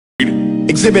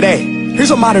Exhibit A.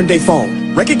 Here's a modern day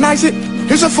phone. Recognize it?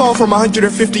 Here's a phone from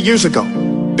 150 years ago.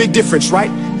 Big difference,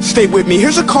 right? Stay with me.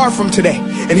 Here's a car from today.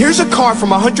 And here's a car from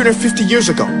 150 years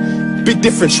ago. Big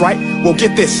difference, right? Well,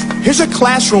 get this. Here's a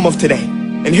classroom of today.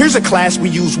 And here's a class we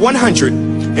used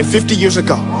 150 years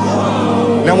ago.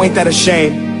 Now ain't that a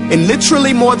shame? In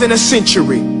literally more than a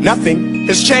century, nothing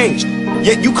has changed.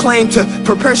 Yet you claim to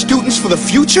prepare students for the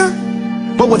future?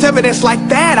 But with evidence like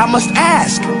that, I must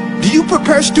ask, do you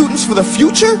prepare students for the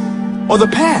future or the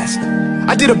past?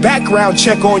 I did a background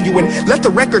check on you and let the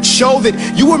record show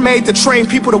that you were made to train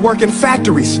people to work in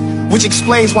factories, which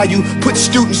explains why you put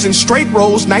students in straight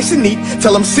rows, nice and neat,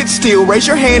 tell them sit still, raise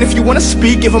your hand if you want to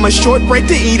speak, give them a short break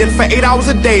to eat, and for 8 hours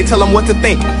a day tell them what to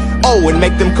think. Oh, and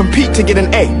make them compete to get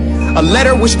an A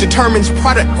letter which determines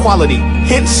product quality,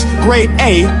 hence grade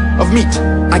A of meat.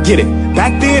 I get it.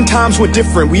 Back then, times were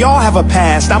different. We all have a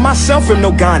past. I myself am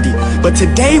no Gandhi. But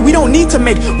today, we don't need to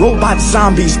make robot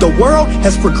zombies. The world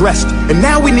has progressed. And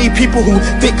now we need people who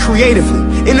think creatively,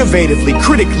 innovatively,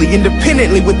 critically,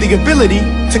 independently, with the ability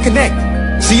to connect.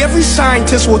 See, every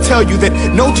scientist will tell you that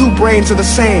no two brains are the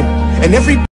same. And every